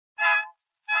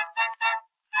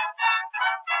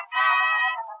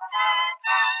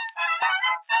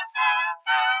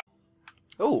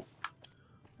Oh,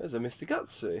 there's a Mr.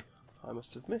 Gutsy. I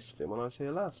must have missed him when I was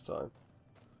here last time.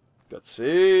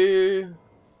 Gutsy!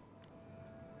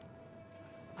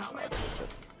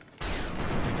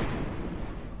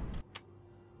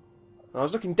 I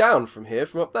was looking down from here,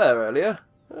 from up there earlier.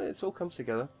 It's all comes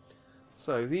together.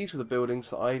 So these were the buildings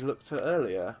that I looked at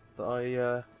earlier that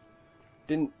I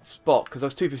didn't spot because I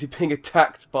was too busy being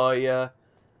attacked by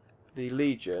the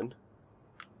Legion,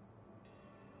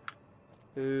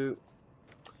 who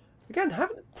again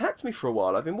haven't attacked me for a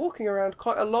while. I've been walking around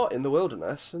quite a lot in the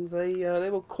wilderness, and they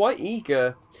were quite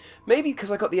eager. Maybe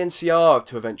because I got the NCR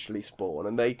to eventually spawn,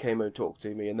 and they came and talked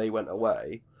to me, and they went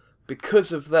away.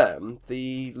 Because of them,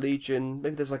 the Legion,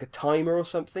 maybe there's like a timer or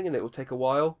something, and it will take a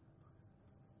while.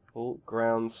 Oh,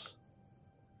 grounds.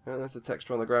 Oh, there's the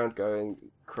texture on the ground going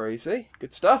crazy.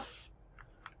 Good stuff.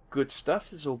 Good stuff.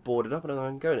 This is all boarded up. I don't know if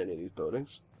I can go in any of these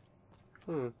buildings.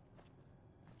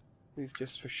 These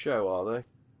just for show, are they?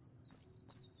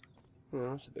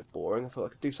 Oh, that's a bit boring. I thought I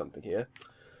could do something here.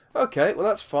 Okay, well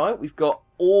that's fine. We've got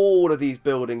all of these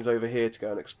buildings over here to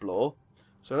go and explore.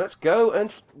 So let's go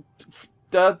and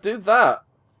do that,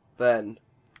 then.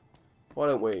 Why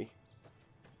don't we?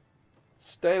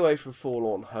 Stay away from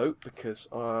Forlorn Hope, because,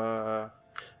 no,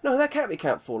 that can't be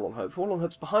Camp Forlorn Hope. Forlorn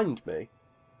Hope's behind me.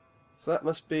 So that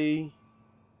must be...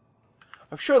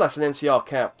 I'm sure that's an NCR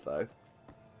camp, though.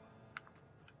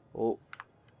 Oh.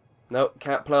 No,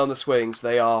 can't play on the swings.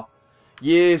 They are...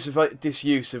 Years of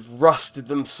disuse have rusted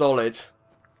them solid.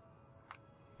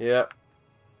 Yep.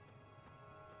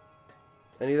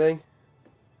 Anything?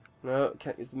 No,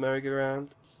 can't use the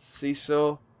merry-go-round.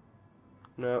 Seesaw.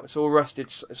 No, it's all rusted.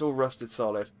 It's all rusted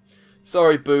solid.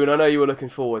 Sorry, Boone. I know you were looking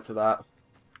forward to that.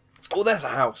 Oh, there's a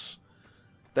house.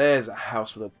 There's a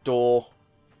house with a door.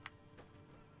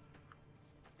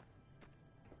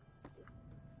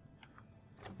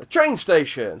 A train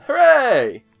station.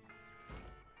 Hooray!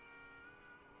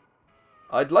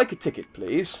 I'd like a ticket,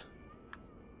 please.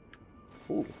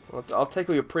 Ooh, I'll take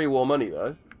all your pre-war money,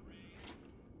 though.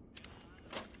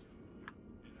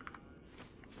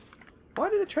 Why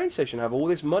did the train station have all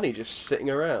this money just sitting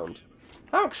around?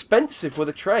 How expensive were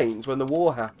the trains when the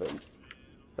war happened?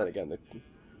 Then again, they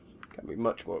can be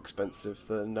much more expensive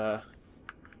than the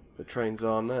trains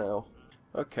are now.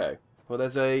 Okay, well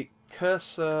there's a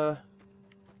cursor...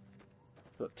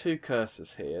 Got two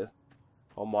cursors here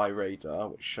on my radar,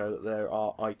 which show that there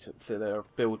are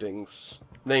buildings,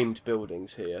 named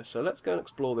buildings here. So let's go and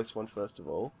explore this one first of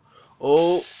all.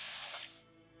 Oh!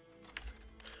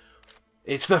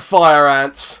 It's the fire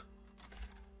ants!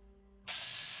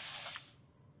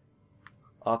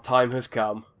 Our time has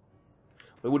come.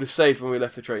 We would have saved when we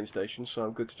left the train station, so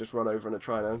I'm good to just run over and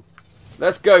try now.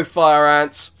 Let's go, fire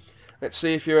ants! Let's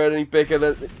see if you're any bigger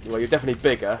than... Well, you're definitely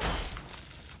bigger.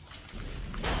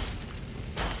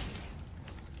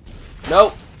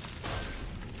 Nope.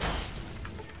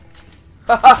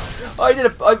 Haha!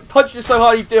 I punched you so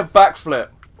hard you did a backflip.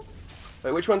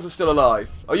 Wait, which ones are still alive?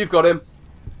 Oh, you've got him.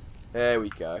 There we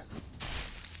go.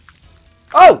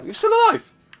 Oh, you're still alive.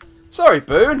 Sorry,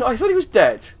 Boone. I thought he was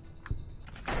dead.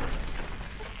 But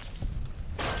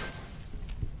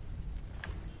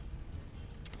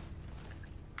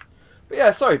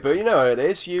yeah, sorry, Boone. You know how it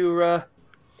is. You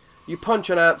punch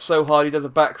an ant so hard he does a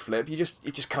backflip. You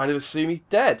just kind of assume he's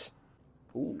dead.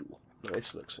 Ooh,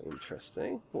 this looks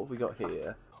interesting. What have we got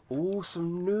here? Ooh,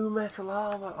 some new metal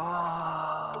armor.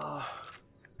 Ah.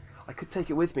 I could take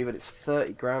it with me, but it's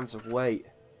 30 grams of weight.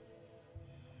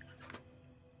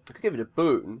 I could give it a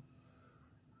Boone.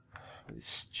 With his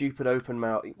stupid open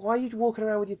mouth. Why are you walking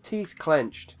around with your teeth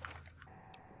clenched?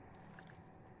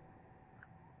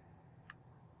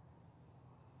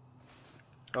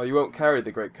 Oh, you won't carry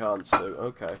the Great Khan suit.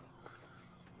 Okay.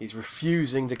 He's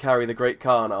refusing to carry the Great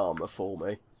Khan armor for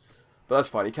me. But that's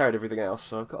fine, he carried everything else,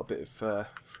 so I've got a bit of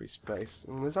free space.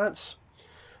 And those ants...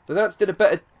 The ants did a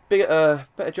better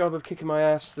job of kicking my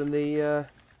ass than the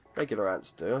regular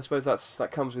ants do. I suppose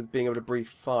that comes with being able to breathe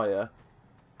fire.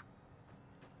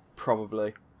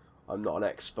 Probably. I'm not an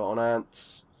expert on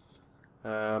ants.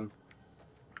 I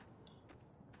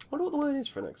wonder what the word is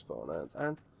for an expert on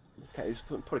ants. Okay, this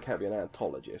probably can't be an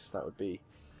antologist. That would be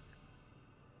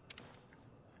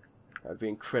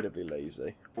incredibly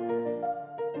lazy.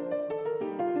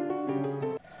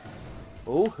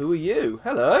 Oh, who are you?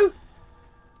 Hello?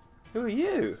 Who are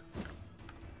you?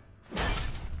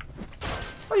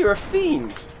 Oh, you're a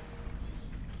fiend!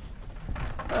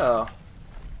 Oh.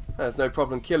 There's no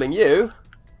problem killing you.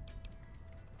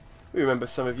 We remember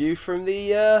some of you from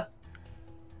the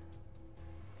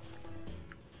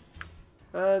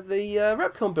The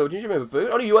Repcon building, do you remember, Boone?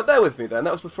 Oh, no, you weren't there with me then.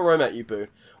 That was before I met you, Boone.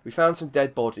 We found some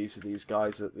dead bodies of these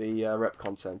guys at the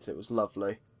Repcon Centre. It was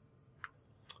lovely.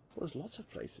 Well, there's lots of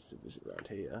places to visit around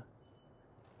here.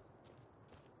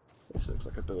 This looks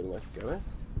like a building I could go in.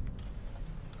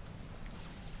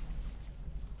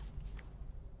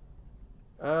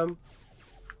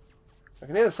 I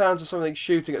can hear the sounds of something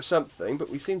shooting at something, but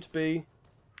we seem to be...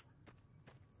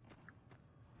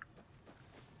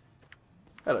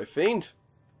 Hello, Fiend.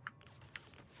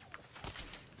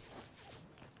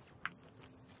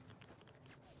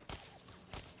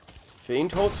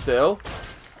 Fiend, hold still.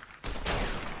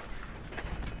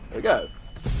 There we go.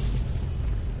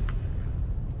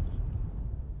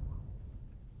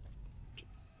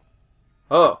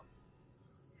 Oh.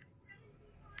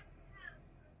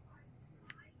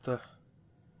 The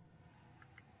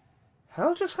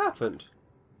hell just happened?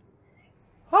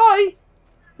 Hi!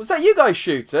 Was that you guys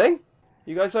shooting?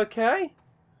 You guys okay?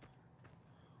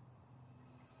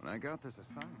 When I got this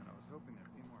assignment, I was hoping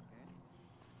there'd be more games.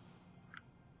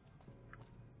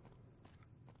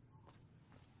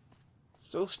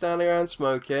 Still standing around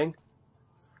smoking.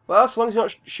 Well, as long as you're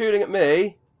not shooting at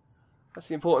me, that's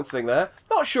the important thing there.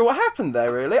 Not sure what happened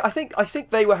there, really. I think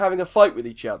they were having a fight with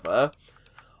each other,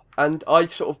 and I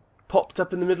sort of popped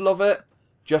up in the middle of it,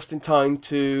 just in time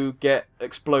to get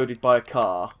exploded by a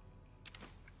car.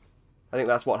 I think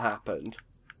that's what happened.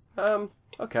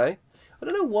 Okay. I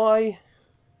don't know why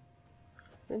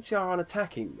NCR aren't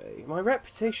attacking me. My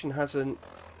reputation hasn't...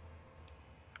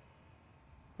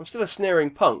 I'm still a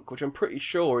sneering punk, which I'm pretty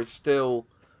sure is still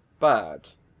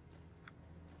bad.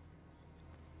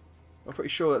 I'm pretty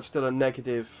sure that's still a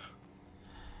negative...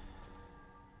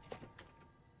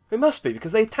 It must be,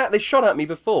 because they shot at me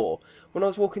before, when I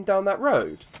was walking down that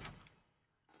road.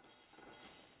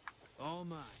 Oh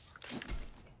my.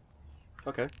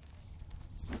 Okay.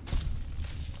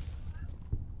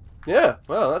 Yeah,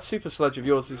 well, that super sledge of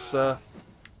yours is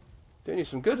doing you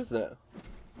some good, isn't it?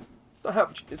 It's not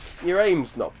how your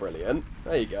aim's not brilliant.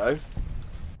 There you go.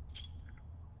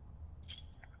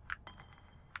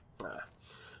 Ah,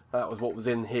 that was what was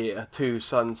in here. 2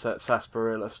 Sunset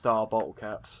Sarsaparilla Star bottle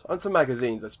caps. And some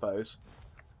magazines, I suppose.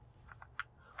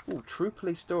 Ooh, True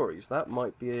Police Stories. That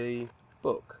might be a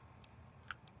book.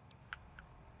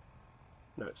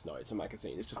 No, it's not. It's a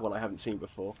magazine. It's just one I haven't seen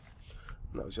before.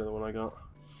 And that was the other one I got.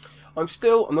 I'm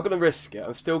not going to risk it.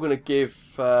 I'm still going to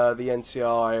give the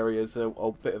NCR areas a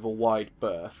bit of a wide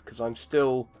berth, because I'm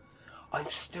still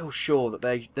sure that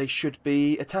they should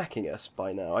be attacking us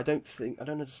by now. I don't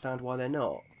understand why they're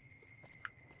not.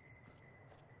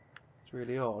 It's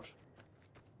really odd.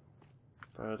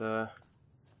 But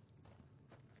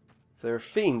there are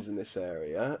fiends in this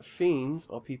area. Fiends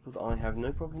are people that I have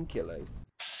no problem killing.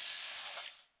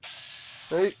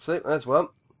 Oops, see, there's one.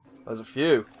 There's a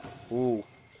few. Ooh.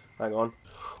 Hang on.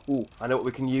 Ooh, I know what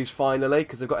we can use finally,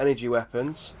 because they've got energy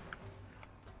weapons.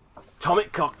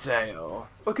 Atomic cocktail.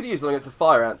 I could use them against the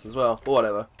fire ants as well, or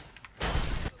whatever.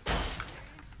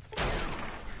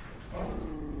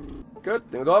 Good,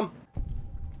 think we're gone.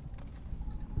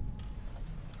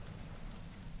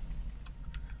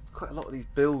 Quite a lot of these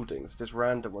buildings, just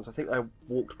random ones. I think I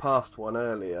walked past one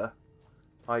earlier.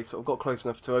 I sort of got close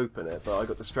enough to open it, but I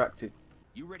got distracted.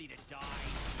 You ready to die?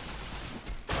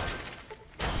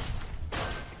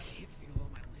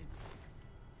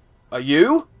 Are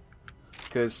you?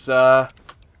 Because,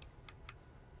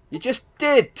 you just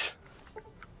did!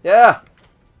 Yeah!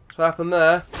 What's happened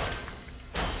there?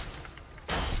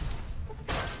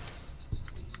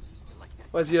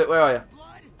 Where are you?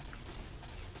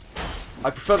 I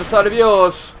prefer the side of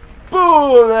yours!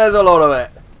 Boom! There's a lot of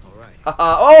it! Alright.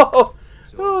 Oh!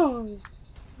 Oh!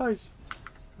 Nice.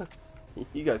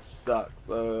 You guys suck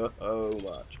so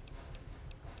much.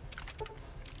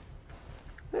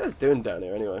 What are you guys doing down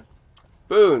here anyway?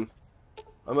 Boone!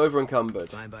 I'm over encumbered.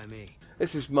 Fine by me.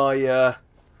 This is my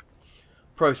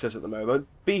process at the moment.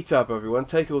 Beat up everyone,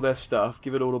 take all their stuff,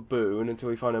 give it all to Boone until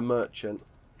we find a merchant.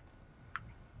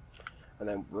 And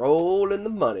then roll in the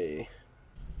money.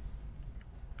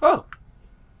 Oh!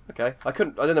 Okay, I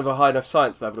didn't have a high enough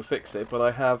science level to fix it, but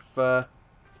I have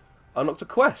unlocked a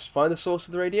quest. Find the source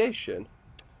of the radiation.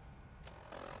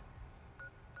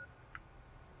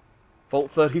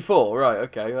 Vault 34, right,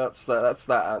 okay, that's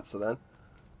that answer then.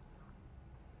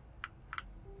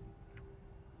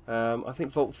 I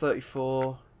think Vault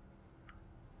 34...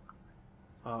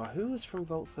 who was from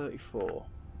Vault 34?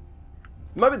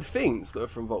 It might be the Fiends that are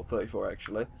from Vault 34,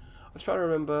 actually. I was trying to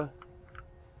remember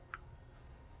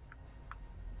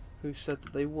who said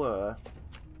that they were.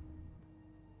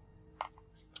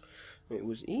 It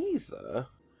was either...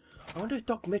 I wonder if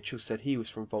Doc Mitchell said he was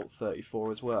from Vault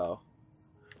 34 as well.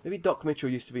 Maybe Doc Mitchell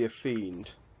used to be a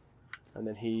fiend, and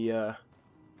then he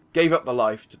gave up the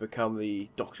life to become the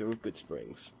Doctor of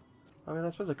Goodsprings. I mean, I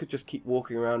suppose I could just keep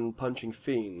walking around and punching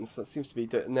fiends. That seems to be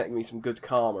netting me some good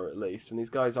karma, at least. And these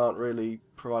guys aren't really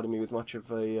providing me with much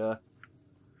of a,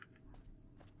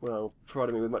 well,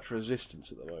 providing me with much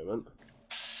resistance at the moment.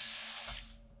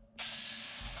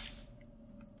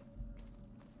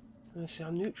 I see,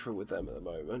 I'm neutral with them at the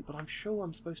moment, but I'm sure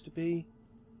I'm supposed to be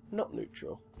not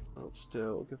neutral. But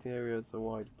still, give the areas a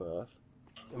wide berth.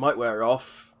 It might wear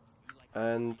off,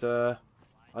 and I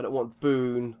don't want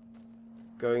Boone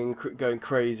going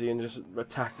crazy and just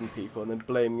attacking people and then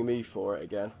blaming me for it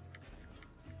again.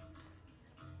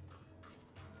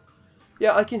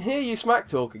 Yeah, I can hear you smack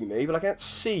talking me, but I can't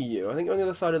see you. I think you're on the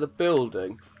other side of the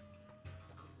building.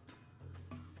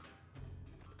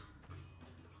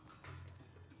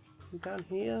 You down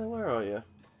here? Where are you?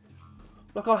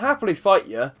 Look, I'll happily fight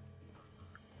you.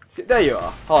 There you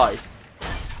are. Hi.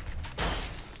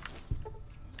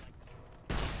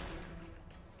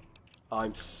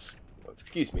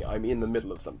 Excuse me, I'm in the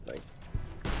middle of something.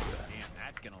 Damn,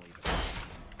 that's gonna leave us.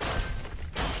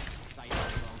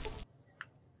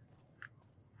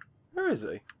 Where is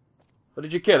he? Or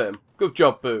did you kill him? Good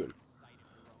job, Boone.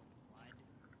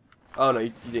 Oh no,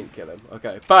 you didn't kill him.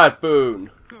 Okay, bad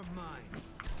Boone.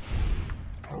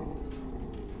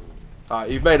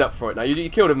 Alright, you've made up for it now. You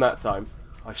killed him that time.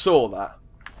 I saw that.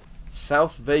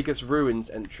 South Vegas Ruins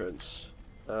entrance.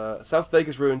 South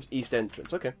Vegas Ruins East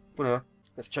entrance. Okay, whatever.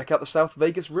 Let's check out the South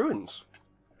Vegas ruins.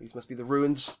 These must be the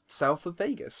ruins south of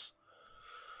Vegas.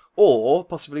 Or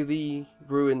possibly the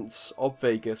ruins of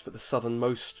Vegas, but the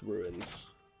southernmost ruins.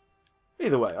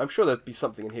 Either way, I'm sure there'd be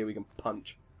something in here we can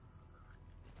punch.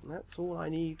 And that's all I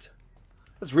need.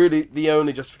 That's really the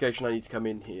only justification I need to come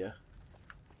in here.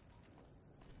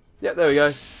 Yeah, there we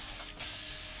go.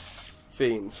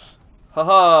 Fiends.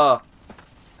 Haha!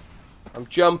 I'm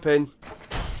jumping.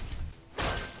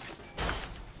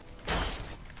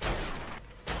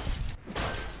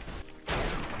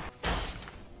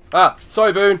 Ah!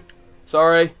 Sorry, Boone.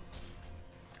 Sorry.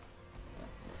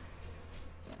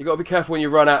 You gotta be careful when you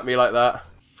run at me like that.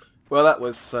 Well, that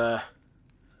was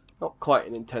not quite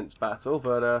an intense battle,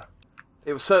 but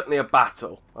it was certainly a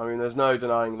battle. I mean, there's no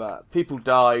denying that. People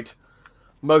died.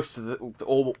 Most of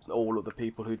all of the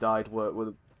people who died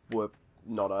were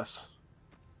not us.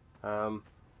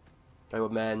 They were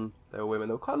men. They were women.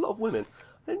 There were quite a lot of women.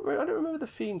 I don't remember the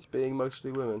Fiends being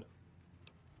mostly women.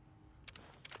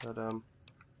 But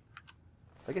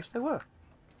I guess they were.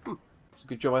 It's a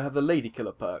good job I have the Lady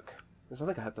Killer perk. Because I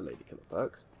think I have the Lady Killer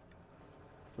perk.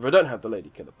 If I don't have the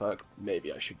Lady Killer perk,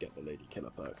 maybe I should get the Lady Killer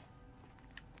perk.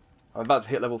 I'm about to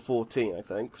hit level 14, I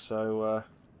think, so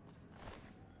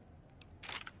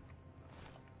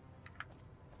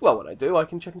well, when I do, I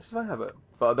can check and see if I have it.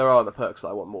 But there are other perks that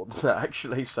I want more than that,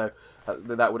 actually, so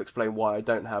that would explain why I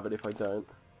don't have it if I don't.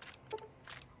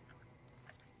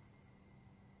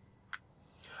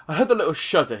 I heard the little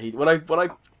shudder when I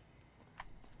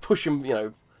push him, you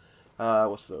know,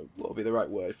 what would be the right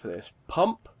word for this?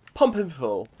 Pump him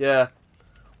full. Yeah,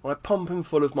 when I pump him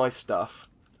full of my stuff.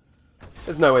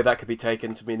 There's no way that could be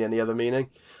taken to mean any other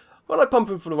meaning. When I pump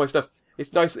him full of my stuff,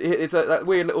 it's nice. It's that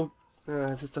weird little.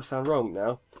 This does sound wrong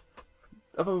now.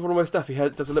 I pump him full of my stuff. He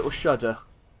does a little shudder.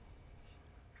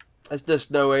 There's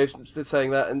just no way of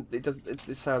saying that, and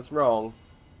it sounds wrong.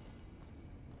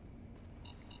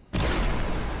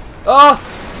 Ah!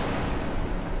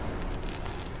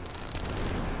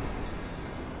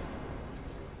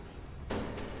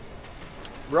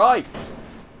 Right.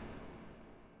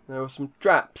 There were some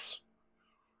traps.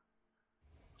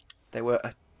 There were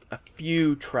a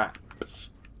few traps.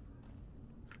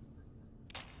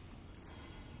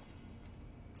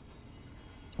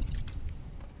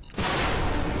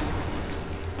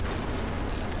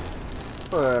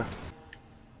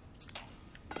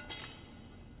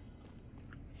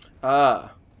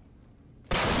 Ah.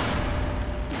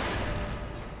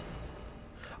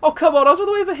 Oh, come on, I was all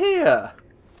the way over here.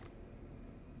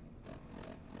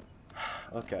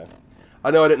 Okay.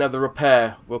 I know I didn't have the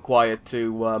repair required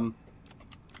to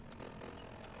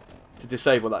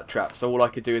disable that trap, so all I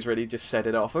could do is really just set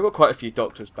it off. I've got quite a few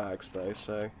doctor's bags, though,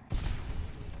 so...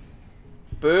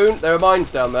 Boone, there are mines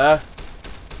down there.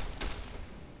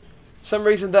 For some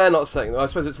reason they're not setting them. I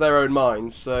suppose it's their own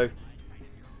mines, so...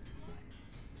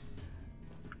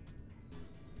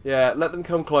 Yeah, let them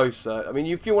come closer. I mean,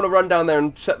 if you want to run down there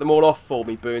and set them all off for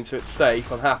me, Boone, so it's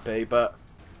safe, I'm happy, but...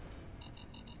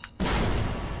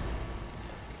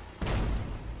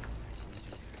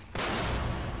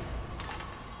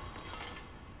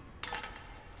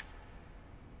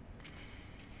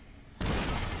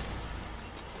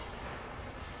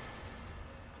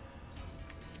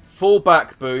 Fall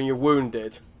back, Boone. You're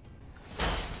wounded.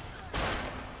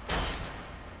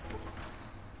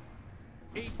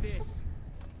 Eat this.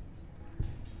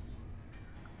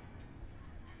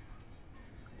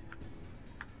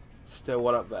 Still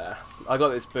one up there. I got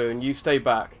this, Boone. You stay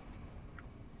back.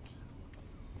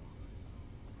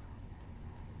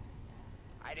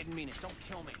 I didn't mean it. Don't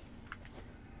kill me.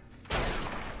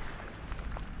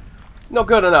 Not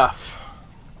good enough.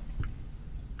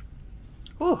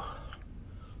 Whew.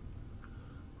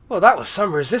 Well, that was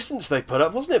some resistance they put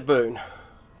up, wasn't it, Boone?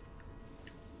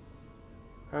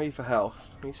 How are you for health?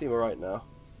 You seem alright now.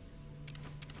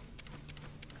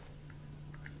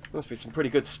 Must be some pretty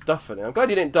good stuff in it. I'm glad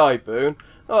you didn't die, Boone.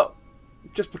 Oh,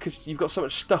 just because you've got so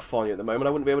much stuff on you at the moment, I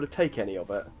wouldn't be able to take any of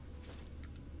it.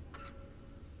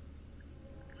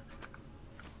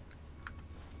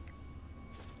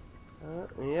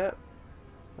 Yeah.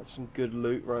 That's some good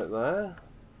loot right there.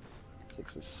 Take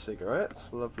some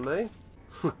cigarettes. Lovely.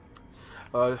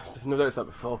 I've never noticed that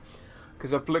before.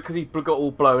 Because he got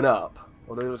all blown up,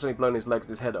 although he was only blown his legs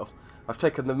and his head off, I've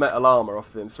taken the metal armour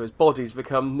off of him, so his body's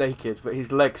become naked, but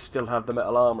his legs still have the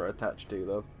metal armour attached to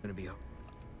them. Gonna be up.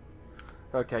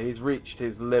 Okay, he's reached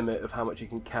his limit of how much he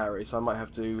can carry, so I might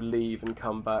have to leave and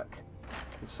come back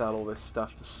and sell all this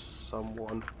stuff to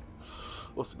someone.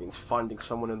 Also means finding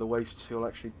someone in the wastes who'll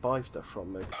actually buy stuff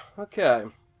from me. Okay.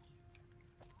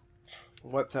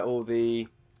 Wiped out all the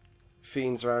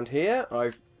fiends around here.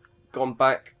 I've gone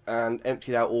back and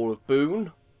emptied out all of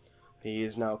Boone. He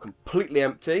is now completely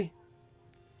empty.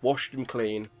 Washed him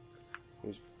clean.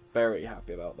 He's very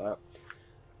happy about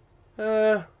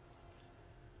that.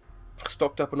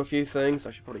 Stocked up on a few things.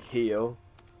 I should probably heal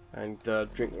and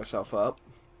drink myself up.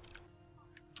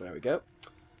 There we go.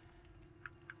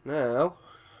 Now,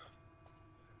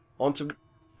 on to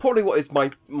probably what is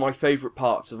my favourite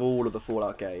parts of all of the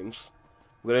Fallout games.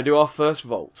 We're going to do our first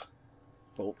vault.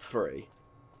 Vault 3.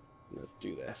 Let's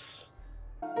do this.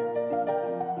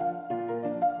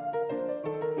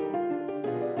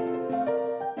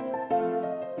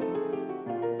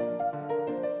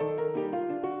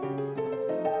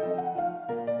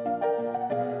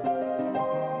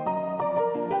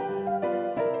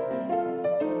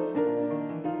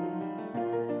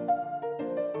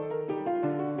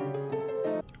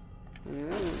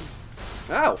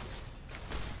 Ow!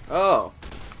 Oh.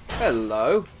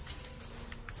 Hello.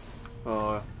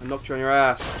 Oh, I knocked you on your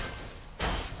ass.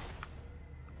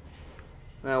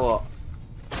 Now what?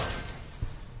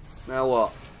 Now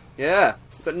what? Yeah.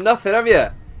 You've got nothing, have you?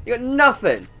 You got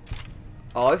nothing.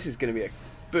 Oh, this is going to be a...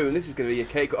 Boom, this is going to be a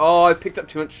cake... Oh, I picked up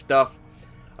too much stuff.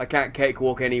 I can't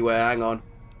cakewalk anywhere. Hang on.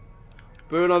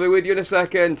 Boone, I'll be with you in a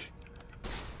second.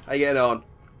 How you getting on?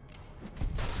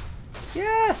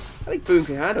 Yeah. I think Boone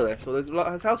can handle this,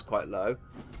 although his health's quite low.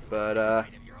 But, I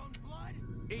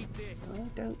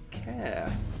don't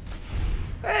care.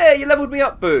 Hey, you leveled me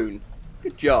up, Boone.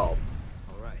 Good job.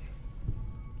 Alright.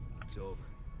 It's over.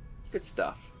 Good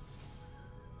stuff.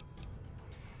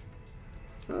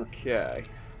 Okay.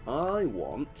 I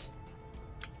want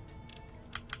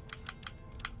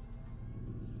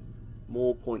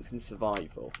more points in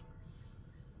survival.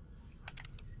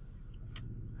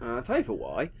 I'll tell you for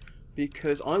why.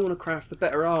 Because I want to craft the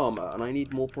better armour, and I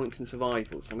need more points in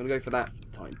survival, so I'm going to go for that for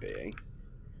the time being.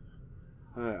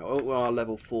 What are our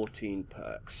level 14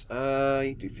 perks?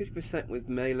 You do 50% with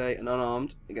melee and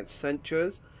unarmed against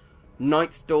sentries.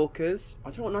 Night Stalkers. I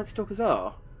don't know what Night Stalkers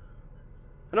are.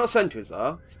 I know what sentries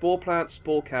are. Spore plants,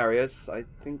 spore carriers. I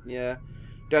think, yeah.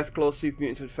 Deathclaw, super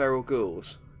mutants, and feral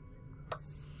ghouls.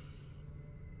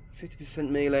 50%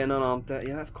 melee and unarmed.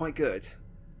 Yeah, that's quite good.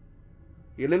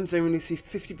 Your limbs only see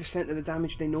 50% of the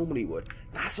damage they normally would.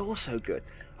 That's also good.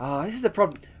 Ah, this is the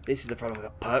problem. This is the problem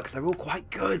with the perks. They're all quite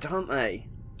good, aren't they?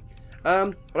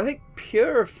 But I think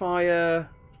Purifier...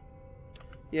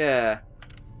 Yeah.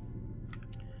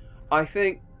 I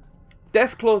think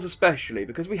Deathclaws especially,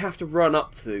 because we have to run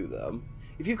up to them.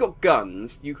 If you've got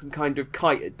guns, you can kind of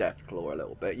kite a Deathclaw a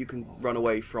little bit. You can run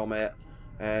away from it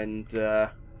and... yes,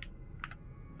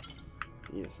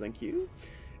 thank you.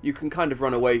 You can kind of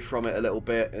run away from it a little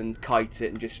bit and kite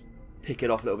it and just pick it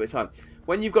off a little bit of time.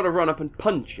 When you've got to run up and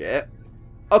punch it...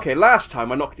 Okay, last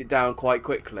time I knocked it down quite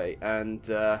quickly and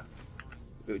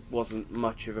it wasn't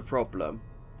much of a problem.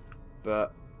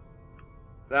 But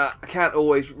I can't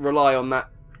always rely on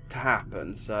that to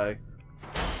happen, so...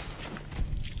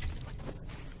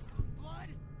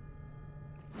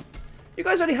 You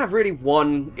guys only have really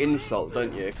one insult,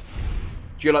 don't you?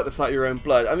 Do you like the sight of your own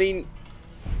blood? I mean...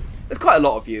 There's quite a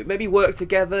lot of you. Maybe work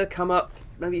together, come up,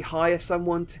 maybe hire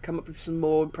someone to come up with some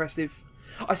more impressive...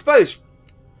 I suppose,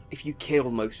 if you kill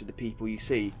most of the people you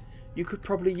see, you could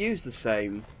probably use the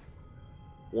same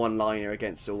one-liner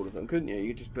against all of them, couldn't you? You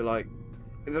could just be like,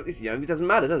 you know, it doesn't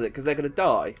matter, does it? Because they're going to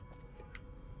die.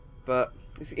 But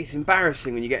it's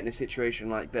embarrassing when you get in a situation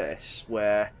like this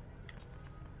where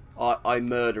I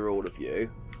murder all of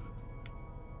you.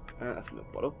 That's a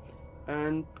milk bottle.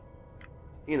 And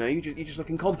you know, you just look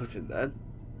incompetent then.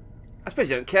 I suppose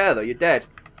you don't care though. You're dead.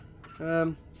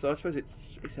 So I suppose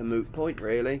it's a moot point,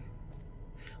 really.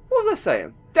 What was I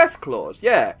saying? Death claws.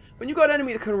 Yeah. When you've got an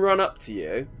enemy that can run up to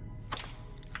you.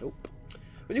 Nope.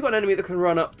 When you've got an enemy that can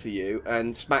run up to you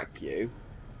and smack you,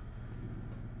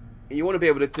 and you want to be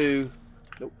able to do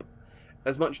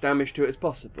as much damage to it as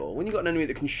possible. When you've got an enemy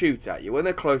that can shoot at you, when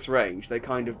they're close range, they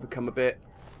kind of become a bit...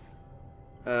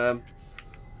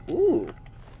 Ooh.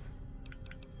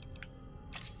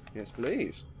 Yes,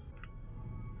 please.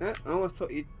 Oh, I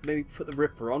thought you'd maybe put the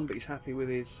Ripper on, but he's happy with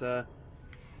his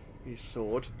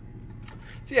sword.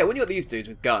 So yeah, when you've got these dudes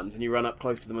with guns and you run up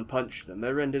close to them and punch them,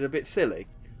 they're rendered a bit silly.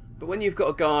 But when you've got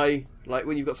a guy, like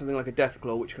when you've got something like a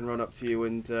Deathclaw which can run up to you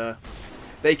and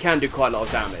they can do quite a lot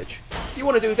of damage, you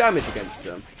want to do damage against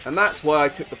them. And that's why I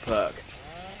took the perk.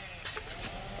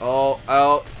 Oh,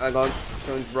 hang on,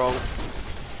 something's wrong.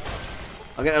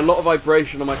 I'm getting a lot of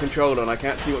vibration on my controller and I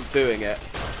can't see what's doing it.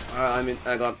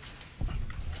 Hang on.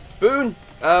 Boone,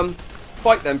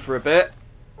 fight them for a bit.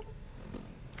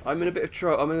 I'm in a bit of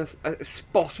trouble. I'm in a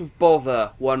spot of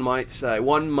bother, one might say.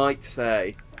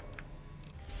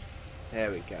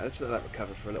 There we go. Let's let that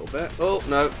recover for a little bit. Oh,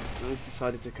 no. He's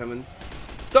decided to come and...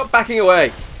 Stop backing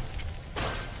away!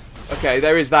 Okay,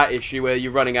 there is that issue where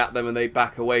you're running at them and they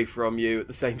back away from you at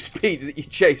the same speed that you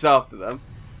chase after them.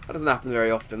 That doesn't happen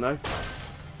very often, though.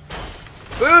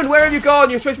 Boone, where have you gone?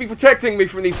 You're supposed to be protecting me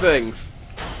from these things.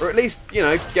 Or at least, you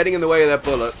know, getting in the way of their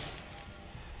bullets.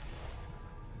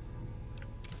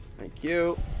 Thank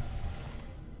you.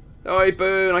 Alright,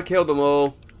 Boone, I killed them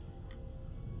all.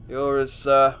 You're as,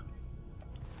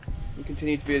 you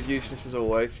continue to be as useless as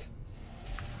always.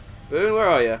 Boone, where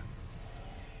are you?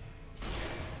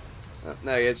 Oh,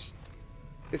 there he is.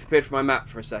 Disappeared from my map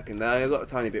for a second there. I got a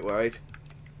tiny bit worried.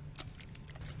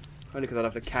 Only because I'd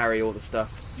have to carry all the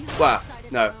stuff. Well,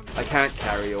 no, I can't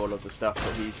carry all of the stuff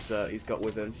that he's got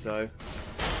with him, so...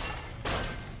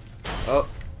 Oh.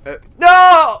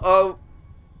 No! Oh!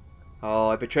 Oh,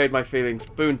 I betrayed my feelings.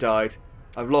 Boone died.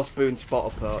 I've lost Boone's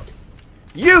spotter perk.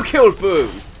 You killed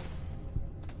Boone!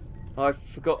 I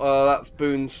forgot... Oh, that's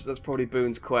Boone's... That's probably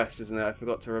Boone's quest, isn't it? I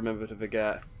forgot to remember to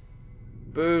forget.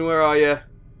 Boone, where are you?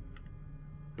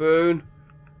 Boone?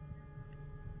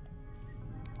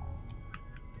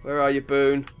 Where are you,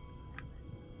 Boone?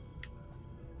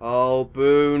 Oh,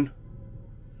 Boone.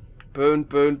 Boone,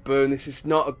 Boone, Boone. This is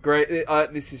not a great...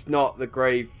 this is not the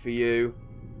grave for you.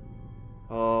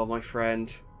 Oh, my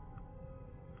friend.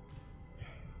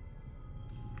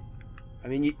 I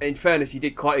mean, in fairness, you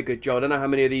did quite a good job. I don't know how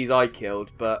many of these I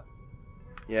killed, but...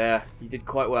 Yeah, you did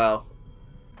quite well.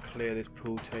 Clear this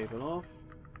pool table off.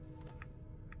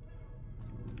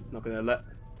 Not gonna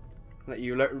let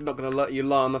you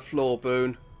lie on the floor,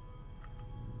 Boone.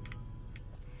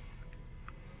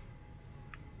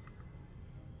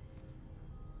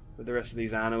 With the rest of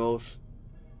these animals.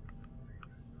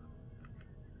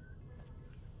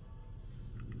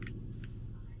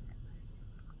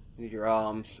 I need your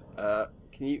arms.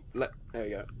 Can you let... There we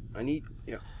go. I need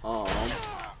your arm.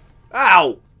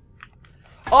 Ow!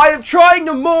 I am trying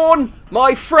to mourn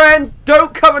my friend!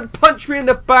 Don't come and punch me in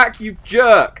the back, you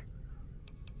jerk!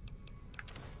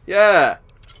 Yeah.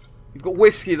 You've got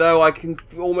whiskey, though. I can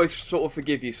almost sort of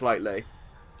forgive you slightly.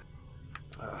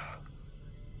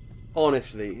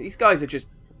 Honestly, these guys are just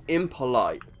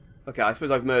impolite. Okay, I suppose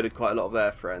I've murdered quite a lot of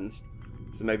their friends.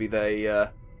 So maybe they...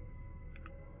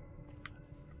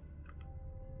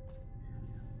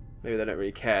 maybe they don't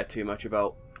really care too much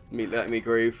about me letting me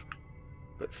groove.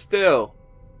 But still...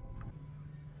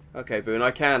 Okay, Boone,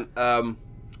 I can't... I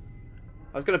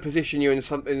was going to position you in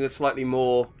a slightly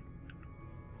more...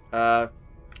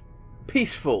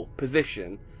 peaceful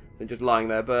position than just lying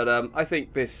there. But I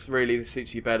think this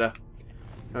suits you better.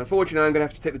 Unfortunately, I'm going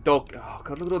to have to take the dog... Oh,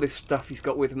 God, look at all this stuff he's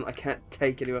got with him that I can't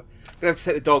take anywhere. I'm going to have to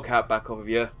take the dog hat back off of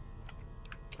you.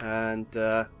 And,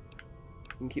 you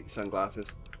can keep the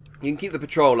sunglasses. You can keep the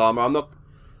patrol armor. I'm not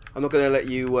going to let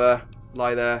you,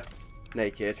 lie there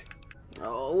naked. Oh,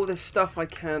 all this stuff I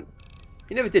can't...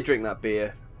 You never did drink that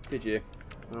beer, did you?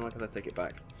 Well, I guess I'll take it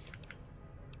back.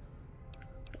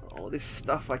 All this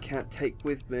stuff I can't take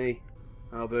with me.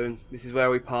 Oh, Boone, this is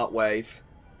where we part ways.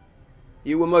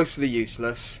 You were mostly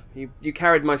useless. You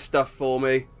carried my stuff for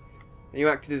me, and you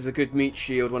acted as a good meat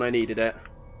shield when I needed it.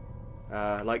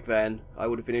 Like then, I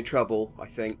would have been in trouble, I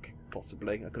think.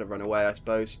 possibly. I could have run away, I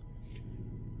suppose.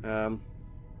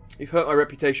 You've hurt my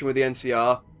reputation with the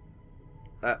NCR.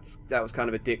 That was kind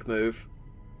of a dick move.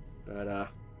 But,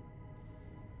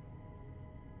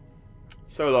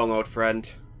 so long, old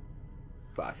friend.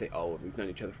 But I say old, we've known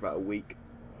each other for about a week.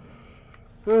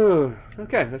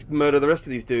 Okay, let's murder the rest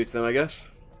of these dudes then, I guess.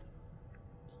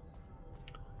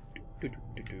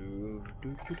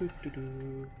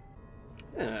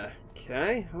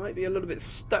 Okay, I might be a little bit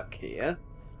stuck here.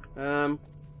 The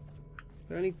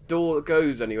only door that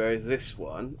goes anywhere is this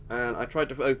one, and I tried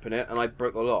to open it and I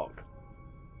broke the lock.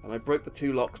 And I broke the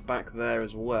 2 locks back there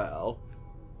as well.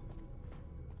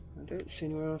 I don't see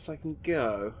anywhere else I can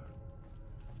go.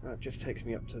 That just takes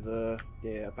me up to the...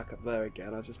 yeah, back up there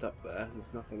again. I was just up there, and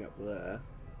there's nothing up there.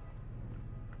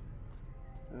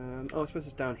 Oh, I suppose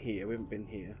it's down here. We haven't been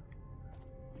here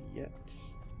yet.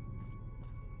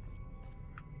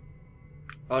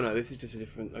 Oh no, this is just a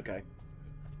different... okay.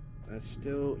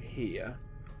 Still here.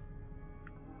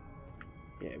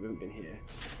 Yeah, we haven't been here.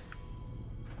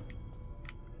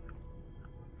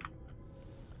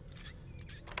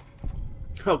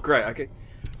 Oh great,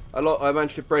 I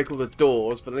managed to break all the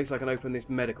doors, but at least I can open this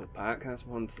medical pack. That's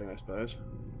one thing, I suppose.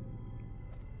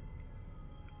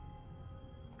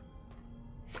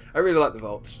 I really like the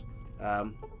vaults.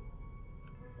 Oh,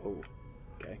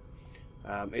 okay.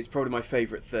 It's probably my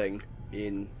favourite thing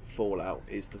in Fallout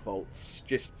is the vaults.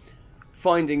 Just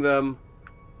finding them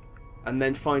and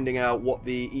then finding out what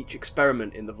each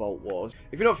experiment in the vault was.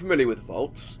 If you're not familiar with the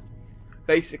vaults,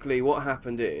 basically what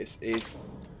happened is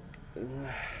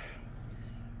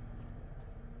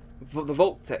the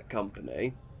Vault Tech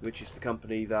company, which is the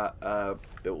company that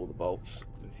built all the vaults,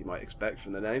 as you might expect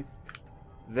from the name,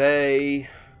 they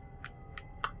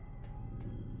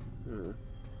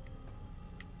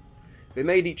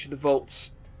made each of the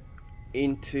vaults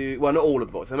into, well, not all of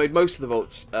the vaults, they made most of the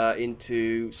vaults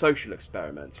into social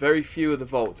experiments. Very few of the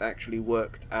vaults actually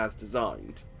worked as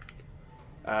designed.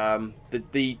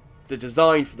 The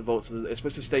design for the vaults are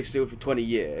supposed to stay still for 20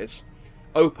 years,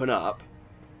 open up,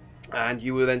 and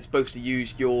you were then supposed to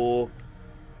use your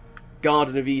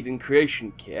Garden of Eden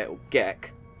creation kit, or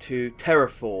GEC, to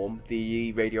terraform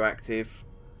the radioactive...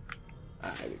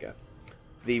 there we go.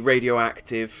 The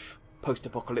radioactive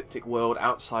post-apocalyptic world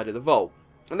outside of the vault.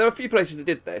 And there were a few places that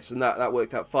did this, and that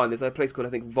worked out fine. There's a place called, I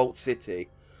think, Vault City,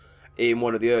 in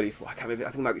one of the early... I can't remember,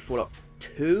 I think it might be Fallout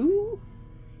 2?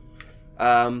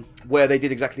 Where they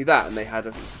did exactly that, and they had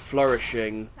a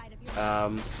flourishing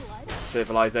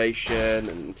civilization,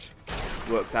 and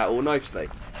worked out all nicely.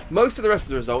 Most of the rest of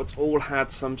the results all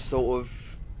had some sort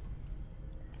of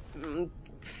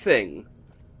thing,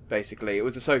 basically. It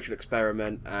was a social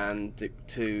experiment, and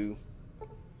to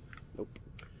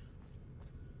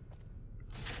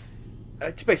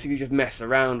basically just mess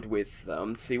around with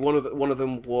them. See, one of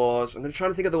them was... I'm going to try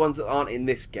to think of the ones that aren't in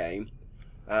this game,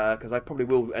 because I probably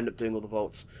will end up doing all the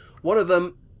vaults. One of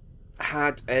them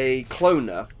had a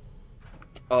cloner.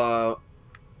 I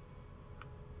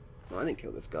didn't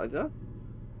kill this guy, did I?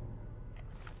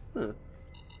 Huh.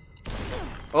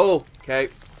 Oh, okay.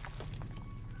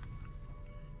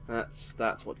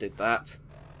 That's what did that.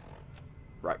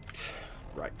 Right.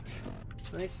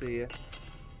 I see you.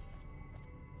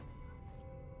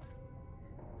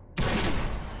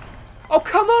 Oh,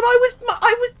 come on!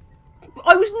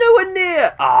 I was nowhere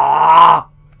near. Ah!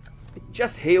 It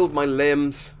just healed my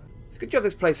limbs. It's a good job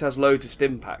this place has loads of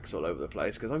stim packs all over the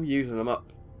place, because I'm using them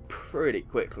up pretty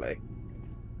quickly.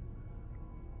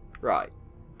 Right.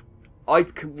 I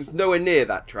was nowhere near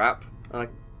that trap. I'm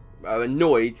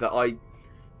annoyed that I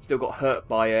still got hurt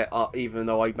by it, even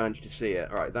though I managed to see it.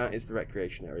 Alright, that is the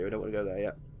recreation area. We don't want to go there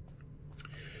yet.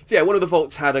 So yeah, one of the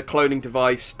vaults had a cloning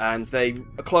device, and they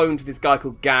cloned this guy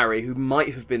called Gary, who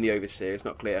might have been the Overseer, it's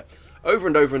not clear, over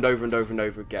and over and over and over and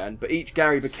over again. But each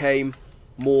Gary became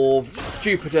more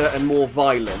stupider and more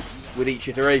violent with each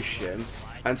iteration,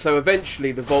 and so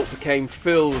eventually the vault became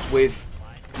filled with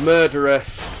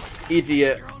murderous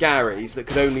idiot Garys that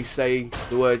could only say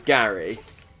the word Gary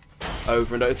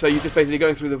over and over. So you're just basically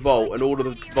going through the vault, and all of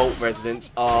the vault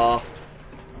residents are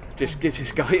just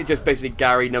basically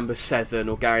Gary number 7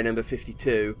 or Gary number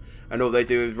 52, and all they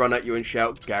do is run at you and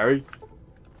shout, Gary,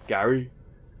 Gary.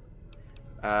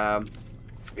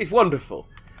 It's wonderful.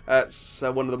 It's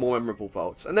one of the more memorable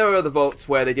vaults. And there are other vaults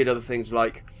where they did other things,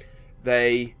 like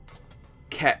they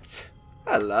kept...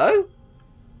 Hello?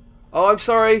 Oh, I'm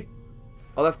sorry.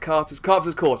 Oh, that's Carter's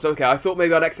corpse. Okay, I thought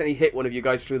maybe I'd accidentally hit one of you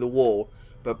guys through the wall,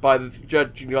 but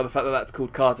judging by the fact that that's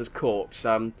called Carter's corpse,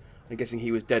 I'm guessing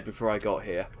he was dead before I got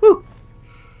here. Whew!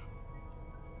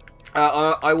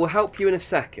 I will help you in a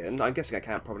second. I'm guessing I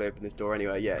can't probably open this door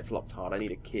anyway. Yeah, it's locked hard. I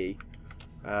need a key.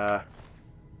 Do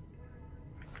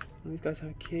these guys have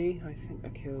a key? I think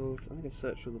I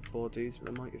searched all the bodies,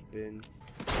 but there might have been...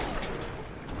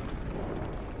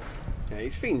 Yeah,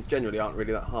 these fiends generally aren't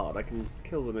really that hard. I can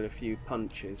kill them in a few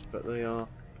punches, but they are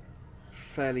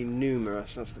fairly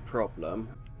numerous. That's the problem.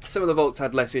 Some of the vaults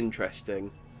had less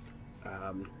interesting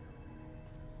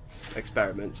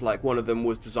experiments. Like, one of them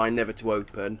was designed never to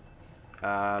open.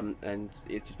 And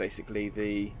it's just basically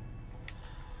the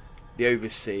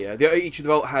overseer. Each of the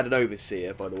vault had an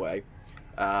overseer, by the way,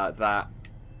 that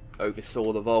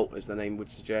oversaw the vault, as the name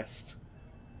would suggest.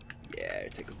 Yeah,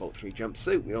 take a Vault 3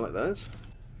 jumpsuit. We don't like those.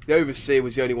 The overseer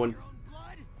was the only one.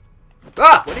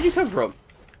 Ah! Where did you come from?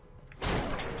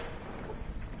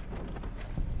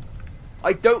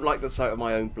 I don't like the sight of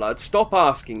my own blood. Stop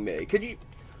asking me.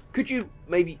 Could you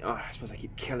maybe... Oh, I suppose I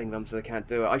keep killing them so they can't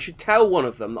do it. I should tell one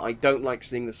of them that I don't like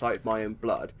seeing the sight of my own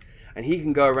blood, and he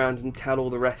can go around and tell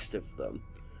all the rest of them.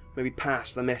 Maybe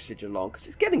pass the message along, because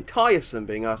it's getting tiresome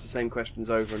being asked the same questions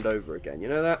over and over again. You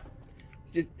know that?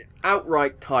 It's just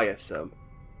outright tiresome.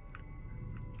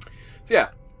 So yeah,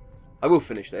 I will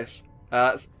finish this.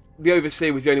 The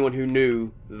overseer was the only one who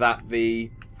knew that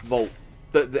the vault,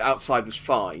 that the outside was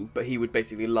fine, but he would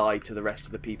basically lie to the rest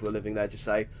of the people living there, just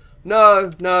say,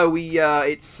 no,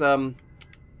 it's all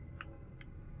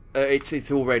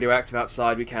radioactive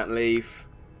outside. We can't leave.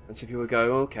 And so people would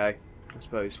go, okay, I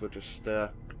suppose we'll just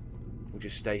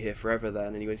stay here forever then.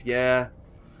 And he goes, yeah.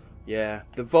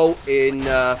 The vault in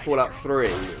Fallout 3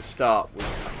 at the start was,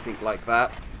 I think, like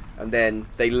that. And then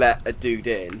they let a dude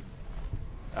in,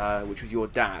 which was your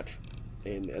dad,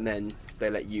 in, and then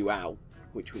they let you out,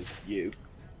 which was you.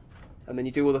 And then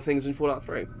you do all the things in Fallout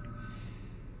 3.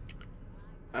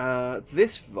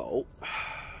 This vault, I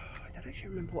don't actually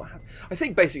remember what happened. I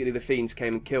think basically the Fiends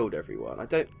came and killed everyone. I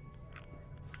don't...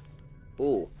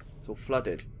 Oh, it's all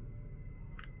flooded.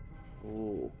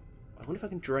 Oh, I wonder if I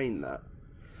can drain that.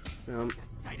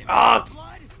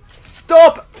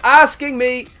 Stop asking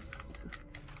me!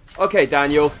 Okay,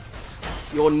 Daniel.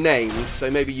 You're named, so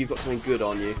maybe you've got something good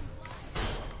on you.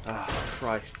 Ah,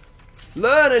 Christ.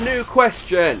 Learn a new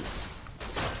question!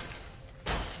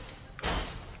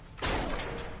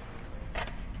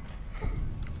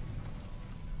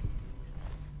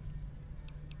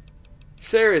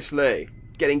 Seriously,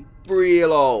 it's getting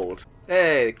real old.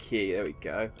 Hey, the key, there we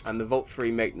go. And the Vault 3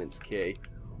 maintenance key.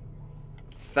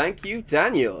 Thank you,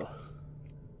 Daniel.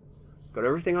 Got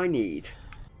everything I need.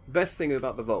 The best thing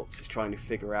about the vaults is trying to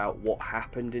figure out what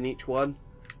happened in each one.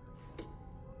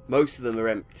 Most of them are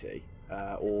empty,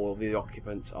 or the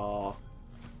occupants are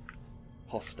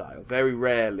hostile. Very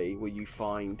rarely will you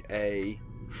find a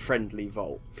friendly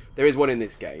vault. There is one in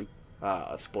this game,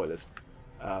 spoilers,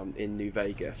 in New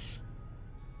Vegas.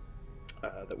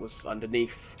 That was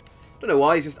underneath. Don't know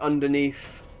why, it's just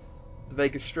underneath the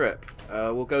Vegas Strip.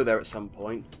 We'll go there at some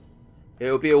point.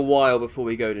 It'll be a while before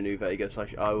we go to New Vegas.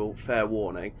 I will, fair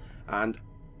warning. And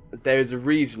there is a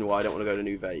reason why I don't want to go to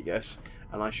New Vegas,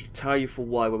 and I should tell you for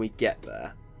why when we get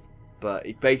there. But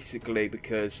it's basically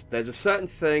because there's a certain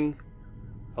thing.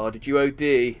 Oh, did you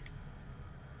OD?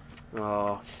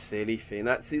 Oh, silly thing.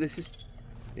 This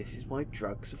is why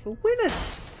drugs are for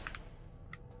winners.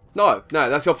 No,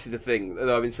 that's the opposite of the thing that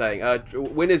I've been saying.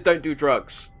 Winners don't do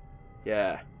drugs.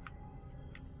 Yeah.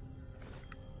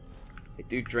 They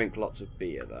do drink lots of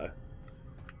beer, though.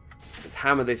 Let's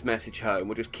hammer this message home.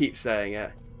 We'll just keep saying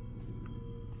it.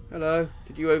 Hello,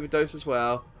 did you overdose as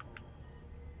well?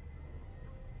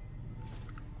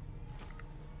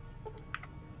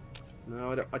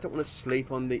 No, I don't want to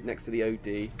sleep on next to the OD.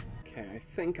 Okay, I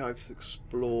think I've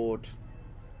explored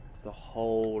the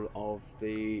whole of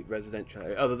the residential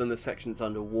area, other than the sections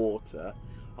underwater.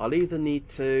 I'll either need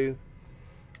to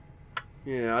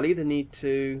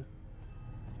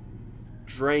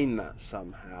drain that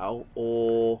somehow,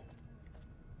 or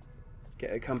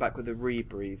come back with a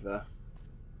rebreather.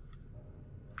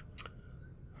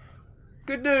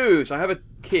 Good news! I have a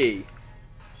key.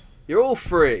 You're all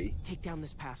free. Take down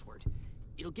this password.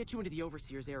 It'll get you into the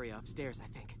Overseer's area upstairs, I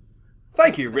think.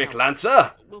 Thank you, Rick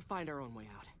Lancer! We'll find our own way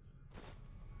out.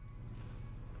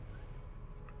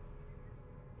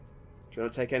 Do you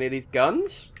want to take any of these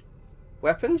guns?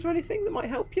 Weapons or anything that might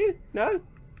help you? No?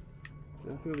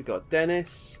 Who have we got?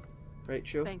 Dennis?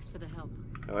 Rachel? Thanks for the help.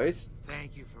 No worries.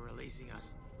 Thank you for releasing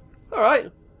us. It's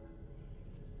alright.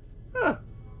 Ah,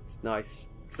 it's nice.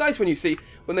 It's nice when you see,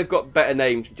 when they've got better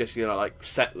names than just, like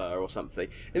Settler or something.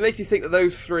 It makes you think that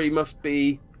those three must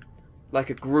be like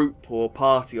a group or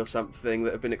party or something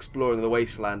that have been exploring the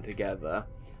wasteland together.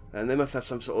 And they must have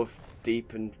some sort of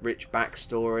deep and rich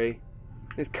backstory.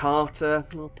 There's Carter.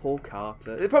 Oh, poor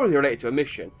Carter. They're probably related to a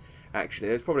mission, actually.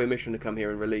 There's probably a mission to come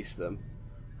here and release them.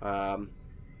 And,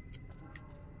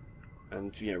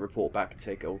 you know, report back and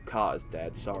say, oh, Carter's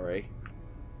dead, sorry.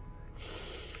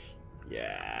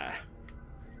 Yeah.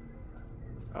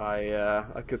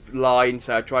 I could lie and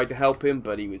say I tried to help him,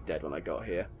 but he was dead when I got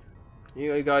here.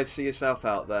 You guys see yourself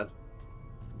out then.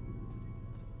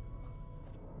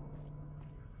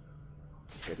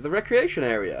 Go to the recreation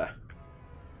area.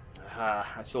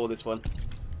 Aha, I saw this one.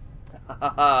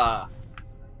 Now,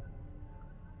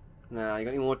 you got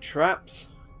any more traps?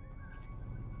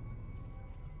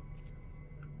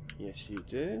 Yes, you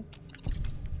do.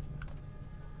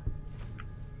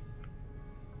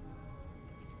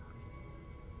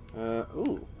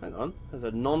 Ooh, hang on. There's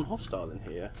a non-hostile in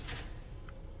here.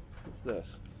 What's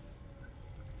this?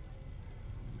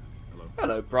 Hello.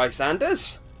 Hello, Bryce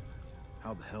Anders.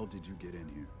 How the hell did you get in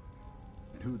here?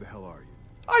 And who the hell are you?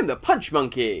 I'm the Punch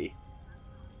Monkey.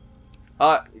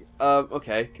 Okay.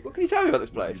 What can you tell me about this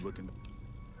place? What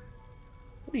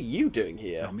are you doing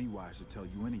here? Tell me why I should tell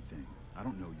you anything. I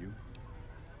don't know you.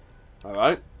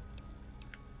 Alright.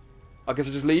 I guess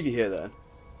I'll just leave you here then.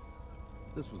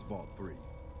 This was Vault 3,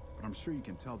 but I'm sure you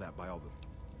can tell that by all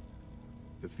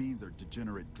the Fiends are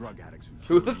degenerate drug addicts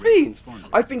Who are the Fiends?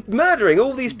 I've been murdering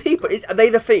all these people. Are they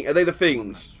the Fiends? Are they the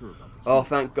Fiends? Oh,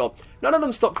 thank God. None of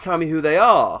them stopped to tell me who they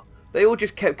are. They all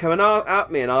just kept coming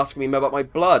at me and asking me about my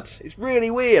blood. It's really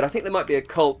weird. I think there might be a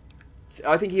cult.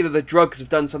 I think either the drugs have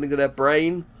done something to their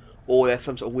brain, or they're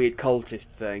some sort of weird cultist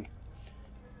thing.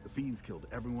 The Fiends killed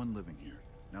everyone living here.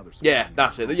 Now they're yeah,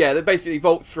 that's it. Yeah, they basically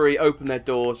Vault 3 opened their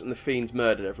doors and the Fiends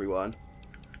murdered everyone.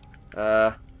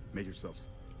 Make yourself.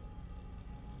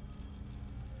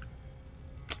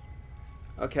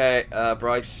 Okay,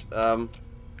 Bryce. Do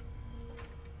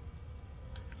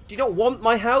you not want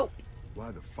my help?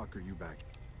 Why the fuck are you back?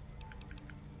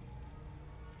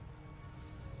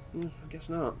 I guess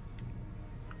not.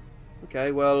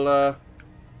 Okay, well,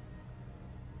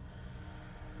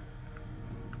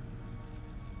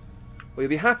 you'll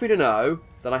be happy to know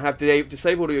that I have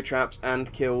disabled all your traps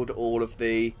and killed all of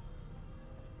the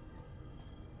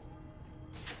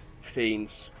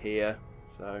Fiends here.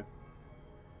 So,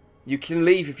 you can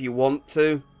leave if you want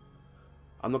to.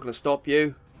 I'm not going to stop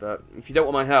you, but if you don't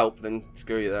want my help, then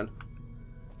screw you then.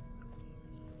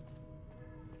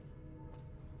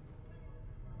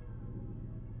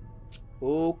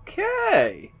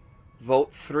 Okay.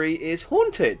 Vault 3 is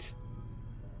haunted.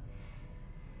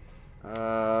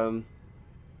 I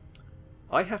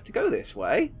have to go this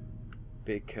way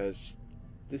because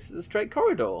this is a straight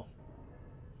corridor.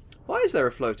 Why is there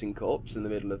a floating corpse in the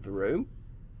middle of the room?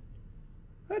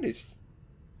 That is...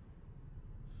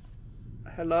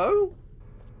 Hello?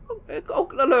 Oh,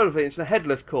 no, it's a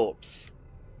headless corpse.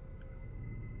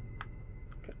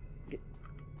 Okay.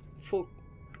 Full...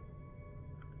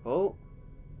 Oh.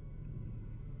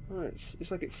 Oh,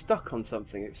 it's like it's stuck on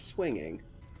something. It's swinging.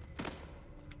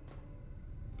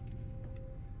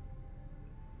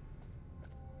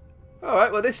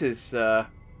 Alright, well this is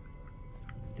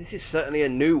certainly a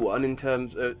new one in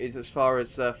terms of as far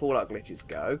as Fallout glitches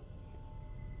go.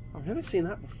 I've never seen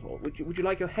that before. Would you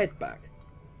like your head back?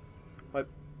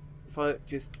 If I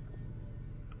just...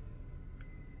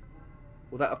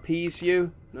 Will that appease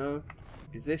you? No?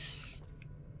 Is this...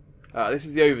 this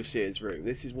is the Overseer's room.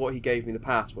 This is what he gave me the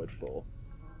password for.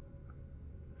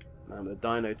 This man with a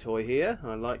dino toy here.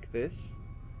 I like this.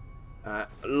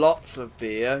 Lots of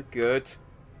beer. Good.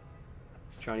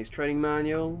 Chinese training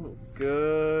manual.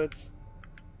 Good.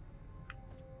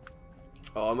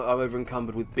 Oh, I'm over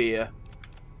encumbered with beer.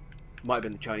 Might have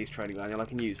been the Chinese training manual. I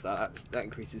can use that. That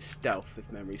increases stealth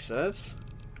if memory serves.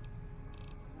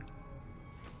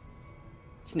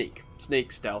 Sneak.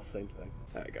 Sneak, stealth, same thing.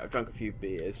 There we go. I've drunk a few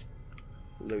beers.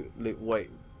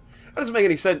 Wait. That doesn't make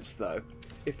any sense though.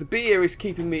 If the beer is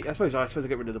keeping me... I suppose I'll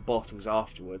get rid of the bottles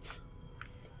afterwards.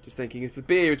 Just thinking, if the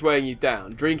beer is weighing you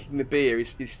down, drinking the beer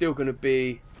is still going to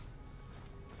be...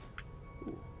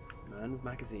 Ooh, man with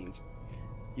magazines.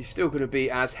 You're still going to be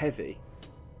as heavy.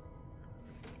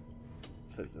 I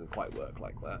suppose it doesn't quite work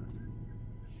like that.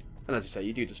 And as you say,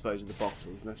 you do dispose of the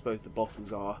bottles, and I suppose the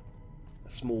bottles are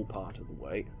a small part of the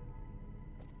weight.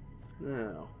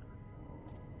 Now,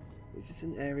 is this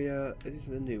an area? Is this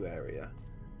a new area?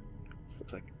 This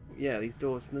looks like, yeah, these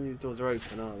doors. None of these doors are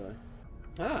open, are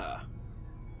they? Ah,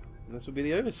 and this would be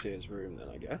the Overseer's room then,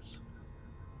 I guess.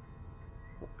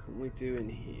 What can we do in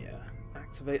here?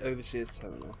 Activate Overseer's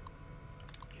terminal.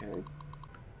 Okay.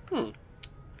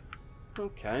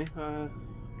 Okay.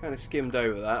 Kind of skimmed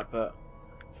over that, but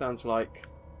sounds like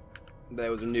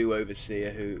there was a new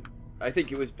overseer who... I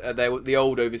think it was the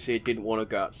old overseer didn't want to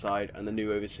go outside, and the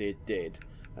new overseer did.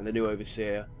 And the new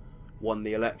overseer won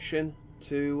the election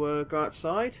to go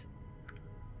outside.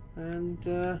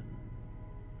 And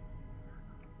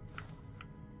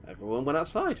everyone went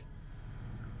outside.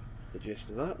 That's the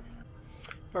gist of that.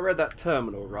 If I read that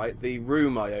terminal right, the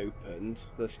room I opened,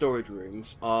 the storage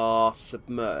rooms, are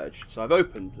submerged. So I've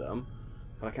opened them,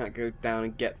 but I can't go down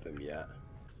and get them yet.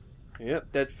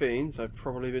 Yep, dead fiends. I've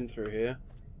probably been through here.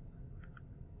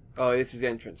 Oh, this is the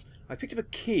entrance. I picked up a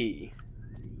key.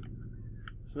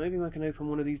 So maybe I can open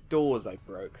one of these doors I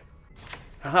broke.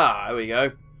 Haha, there we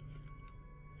go.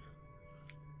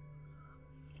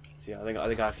 So yeah, I think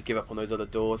I have to give up on those other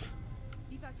doors.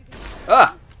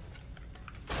 Ah!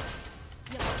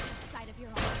 You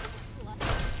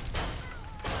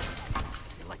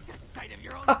like the sight of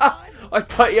your own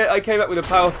blood? I came up with a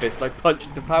power fist and I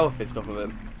punched the power fist off of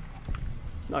him.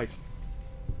 Nice.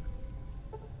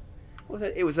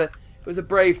 It was a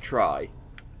brave try.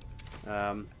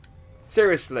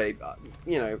 Seriously,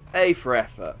 you know, A for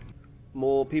effort.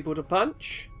 More people to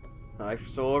punch. I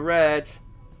saw red.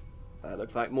 That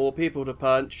looks like more people to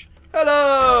punch.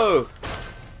 Hello!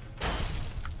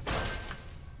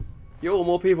 You're all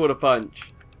more people to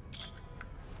punch.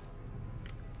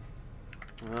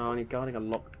 Oh, and you're guarding a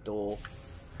locked door.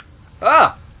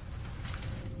 Ah!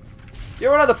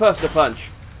 You're another person to punch.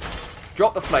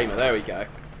 Drop the flamer. There we go.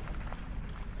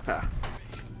 Ha.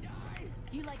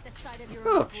 You like the sight of your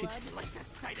Oh, own blood? Like the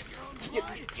sight of your own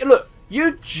blood? Look,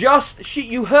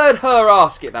 you heard her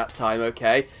ask it that time,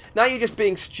 okay? Now you're just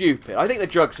being stupid. I think the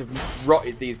drugs have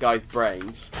rotted these guys'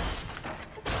 brains.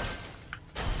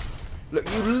 Look,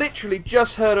 you literally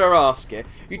just heard her ask it.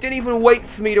 You didn't even wait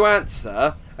for me to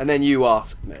answer, and then you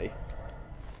asked me.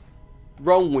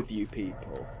 Wrong with you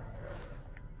people.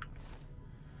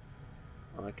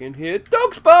 I can hear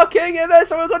dogs barking, and there's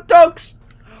someone got dogs.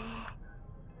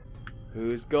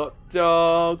 Who's got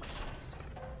dogs?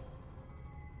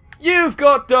 You've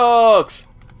got dogs!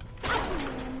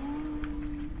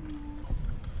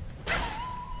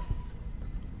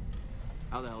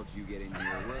 How the hell did you get in here?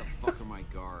 Where the fuck are my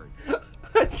guards?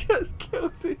 I just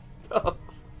killed these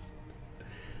dogs.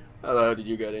 How the hell did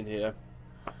you get in here?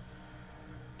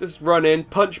 Just run in,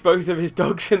 punch both of his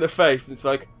dogs in the face, and it's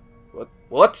like, what?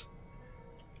 What?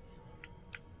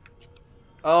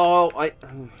 Oh,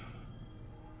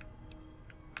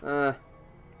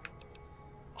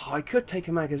 I could take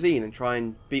a magazine and try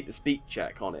and beat the speech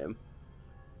check on him.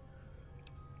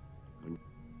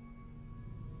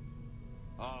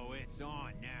 Oh, it's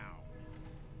on now.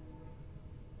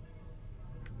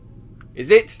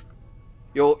 Is it?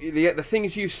 The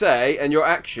things you say and your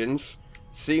actions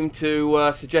seem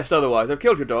to suggest otherwise. I've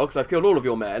killed your dogs. I've killed all of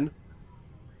your men.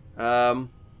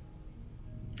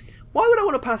 Why would I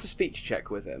want to pass a speech check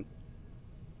with him?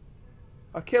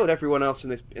 I killed everyone else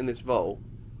in this vault.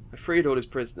 I freed all his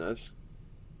prisoners.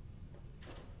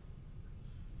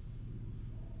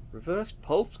 Reverse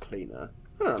pulse cleaner.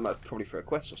 Huh, that might probably for a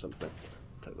quest or something.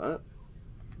 Take that.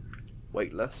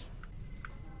 Weightless.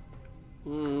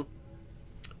 Well.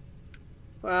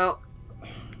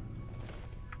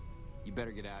 You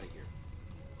better get out of here.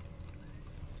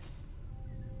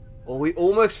 Well, he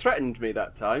almost threatened me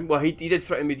that time. Well, he did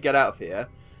threaten me to get out of here.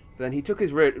 But then he took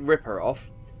his ripper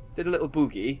off, did a little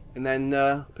boogie, and then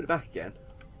put it back again.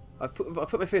 I've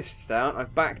put my fists down.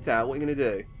 I've backed out. What are you going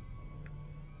to do?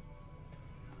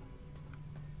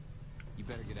 You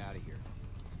better get out of here.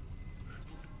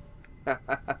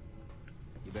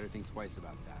 You better think twice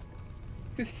about that.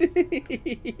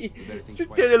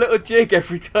 Just doing a little jig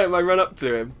every time I run up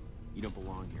to him. You don't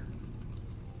belong here.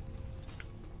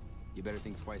 You better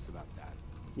think twice about that.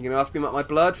 You going to ask me about my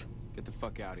blood? Get the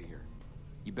fuck out of here.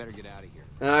 You better get out of here.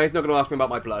 No, he's not going to ask me about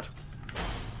my blood.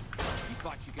 You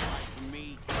thought you could hide from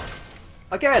me?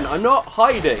 Again, I'm not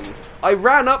hiding. I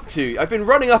ran up to you. I've been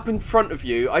running up in front of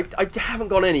you. I haven't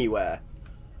gone anywhere.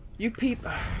 You people...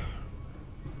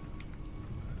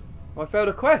 Oh, I failed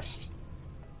a quest.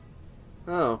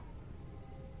 Oh.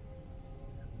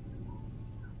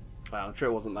 Well, I'm sure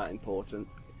it wasn't that important.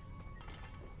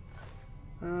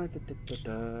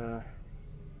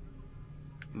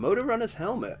 Motor Runner's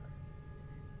Helmet.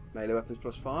 Melee weapons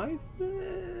 +5?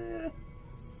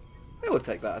 I would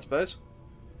take that, I suppose.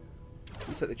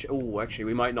 We'll take the oh, actually,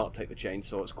 we might not take the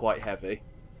chainsaw. It's quite heavy.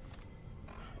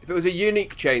 If it was a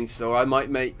unique chainsaw, I might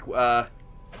make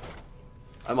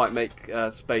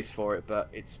space for it, but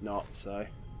it's not. So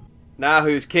now,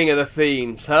 who's king of the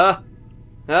fiends, huh?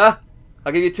 Huh?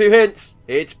 I'll give you 2 hints.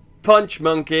 It's Punch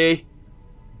Monkey.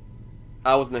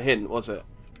 That wasn't a hint, was it?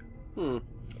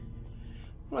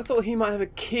 Well, I thought he might have a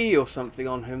key or something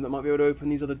on him that might be able to open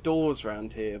these other doors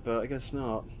around here, but I guess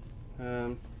not.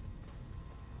 Oh,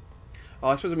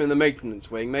 I suppose I'm in the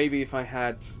maintenance wing. Maybe if I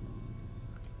had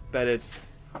better,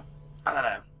 I don't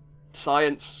know,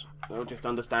 science or just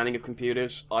understanding of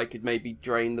computers, I could maybe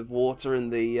drain the water in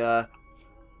the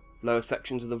lower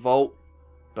sections of the vault.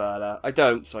 But I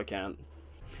don't, so I can't.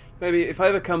 Maybe if I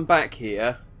ever come back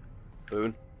here,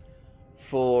 Boone,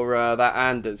 for that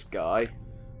Anders guy, I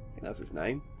think that's his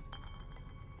name.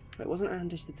 Wait, wasn't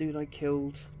Anders the dude I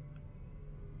killed?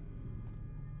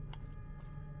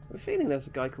 I have a feeling there was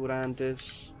a guy called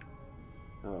Anders.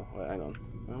 Oh, wait, hang on.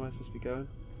 Where am I supposed to be going?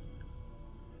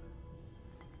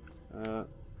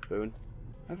 Boone.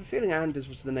 I have a feeling Anders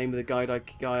was the name of the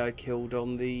guy I killed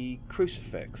on the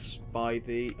crucifix by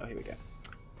the... Oh, here we go.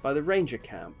 By the ranger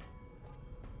camp.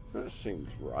 That seems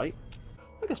right.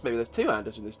 I guess maybe there's two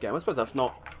Anders in this game. I suppose that's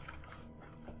not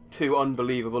too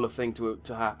unbelievable a thing to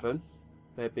happen.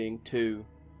 There being two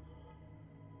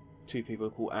people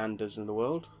called Anders in the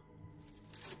world.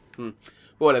 But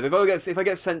whatever. If I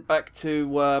get sent back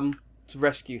to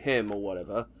rescue him or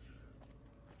whatever,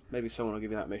 maybe someone will give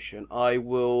me that mission. I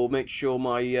will make sure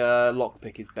my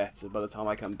lockpick is better by the time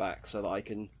I come back, so that I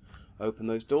can open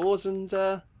those doors and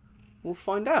we'll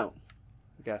find out,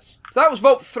 I guess. So that was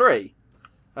Vault 3.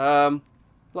 A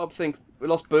lot of things. We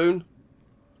lost Boone.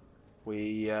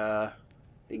 We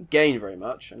didn't gain very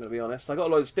much, I'm going to be honest. I got a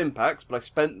load of stim packs, but I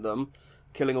spent them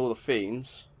killing all the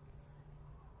fiends.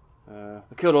 I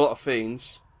killed a lot of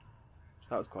fiends, so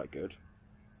that was quite good.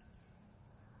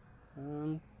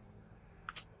 And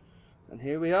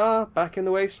here we are, back in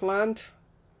the wasteland,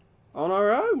 on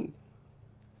our own.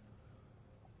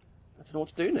 I don't know what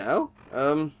to do now.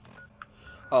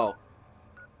 Oh.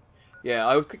 Yeah,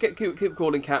 I would keep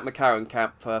calling Camp McCarran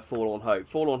Camp Forlorn Hope.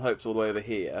 Forlorn Hope's all the way over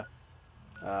here.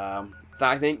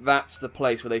 I think that's the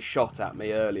place where they shot at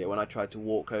me earlier when I tried to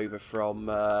walk over from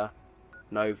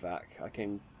Novak. I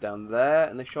came down there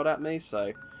and they shot at me,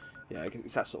 so yeah, I guess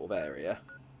it's that sort of area.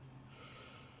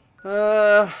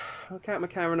 Camp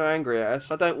McCarran are angry at us.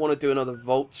 I don't want to do another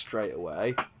vault straight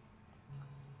away.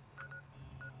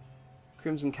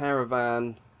 Crimson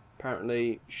Caravan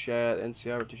apparently shared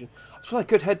NCR edition. I suppose I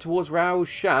could head towards Raoul's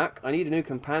shack. I need a new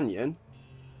companion.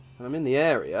 And I'm in the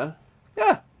area.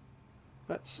 Yeah.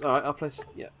 Alright, I'll place...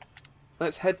 Yeah.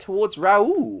 Let's head towards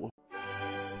Raoul.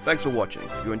 Thanks for watching.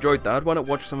 If you enjoyed that, why not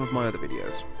watch some of my other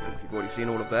videos? And if you've already seen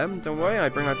all of them, don't worry, I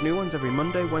bring out new ones every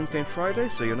Monday, Wednesday and Friday,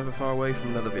 so you're never far away from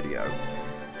another video.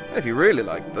 And if you really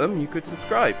like them, you could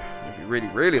subscribe. And if you really,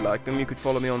 really like them, you could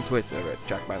follow me on Twitter at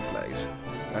JackmanPlays.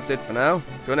 That's it for now.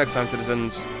 Till next time,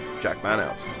 citizens, Jackman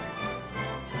out.